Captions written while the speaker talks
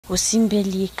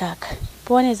osimbeli kaka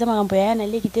pona eza makambo ya na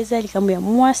leki te eza likambo ya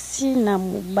mwasi na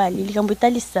mobali likambo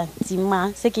etali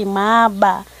sentiment seke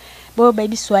maaba boyo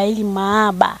bayebi swahili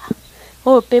maaba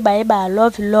oyo pe bayeba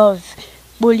love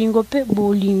bolingo pe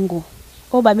bolingo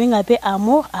oyo babenga pe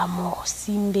amour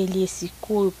simbeli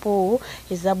esikoyo po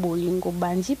eza bolingo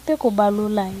bandi pe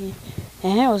kobalola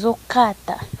ye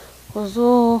ozokata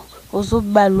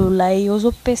ozobalola ye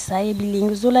ozopesa ye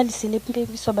bilingi ozolalisele mpe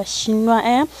biso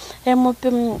bachinois mo mpe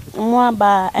mwa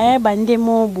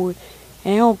bandemo boye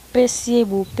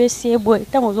opesi ye boye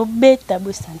ntango ozobeta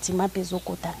boye sentiment mpe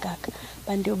ezokota kaka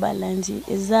bande obalandi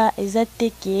eza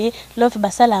teke lofe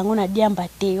basala yango na diamba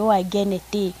te oyo agene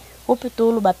te o mpe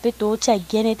toloba mpe tootya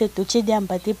agene te totye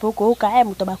diamba te mpo koyoka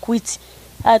moto bakwiti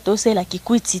tosalela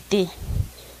kikwiti te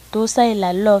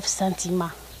tosalela love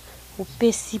sentiment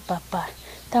opesi papa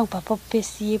ntango papa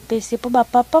opesi ye po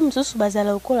bapapa mosusu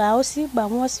bazala lokola aosi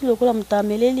bamwasi lokola moto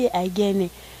ameleli agene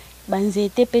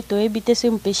banzete mpe toyebi te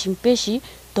soki mpeshi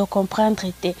to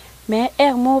comprendre te mais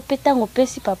mo mpe ntango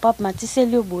opesi papa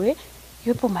matiseli yo boye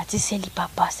yo mpo matiseli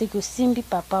papa seki osimbi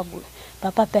papa boye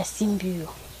papa mpe asimbi yo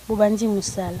bobandi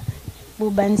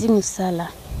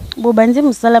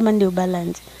mosala bande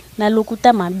obalandi na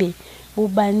lokuta mabe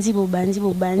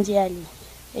bobandi ali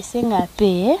esenga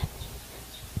pe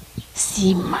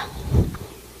sima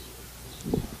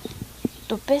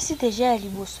topesi deja ya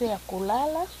liboso ya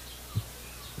kolala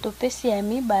topesi ya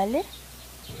mibale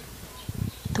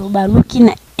tobaluki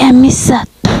na ya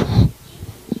misato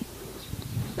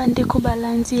bandeko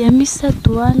balandi ya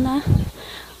misato wana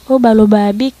o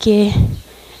baloba bike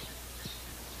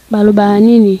baloba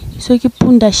nini soki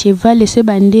punda cheval so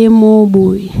bandemo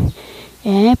boye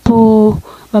po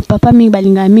bapapa mingi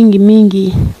balinga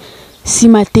mingi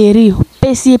sima teri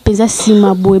pesi peza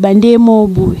sima boye bandemo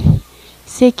boye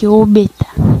seki obeta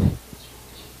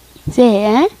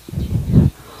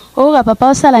oka papa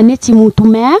osala neti mutu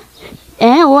me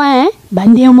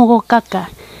bandemo kaka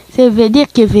ça veut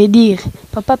dire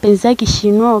papa pensa ki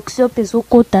chinois oxio peso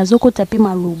kota pi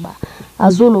maloba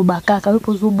azoloba kaka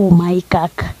po zoboma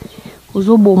kaka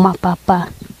ozoboma papa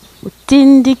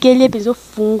otindikeli peso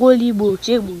fungoli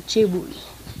boche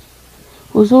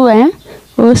ozo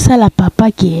osala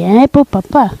papa ki po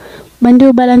papa bande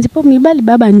obalandi po mibali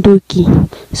babandoki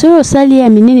so osali ya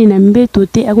minene na mbeto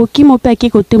te akokimo pe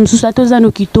akeko te mususu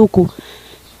atozano kitoko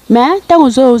mais ntango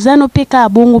ozano pe ka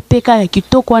bongo pe ka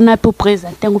kitoko wana pe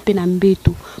présenter ngo pe na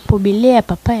mbeto po bile ya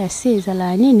papa ya se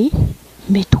ezala nini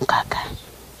mbeto kaka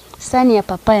sani ya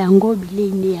papa yango bile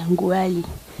ine yango ali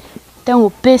ntango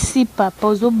pesi papa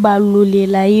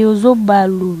ozobalolela ye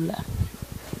ozobalula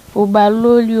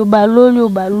obaloli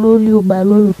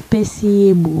pesi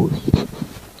ye boye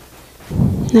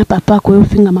na papa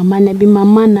koyofinga mama na bi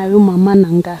mama na yo mama na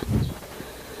nga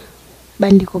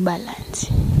bandiko balandi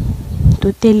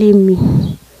totelemi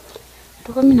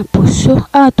tokomi na posho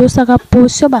tosaka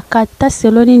posho bakata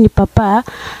selo nini papa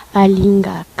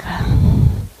alingaka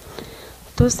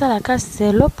tosalaka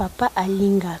selo papa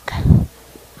alingaka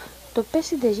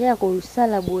topesi deja ya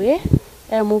kosala boye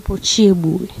mo pochie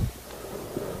boye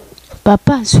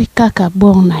papa azwi kaka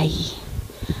bor na ye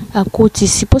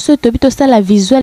akotisi poso tobi tosala visuel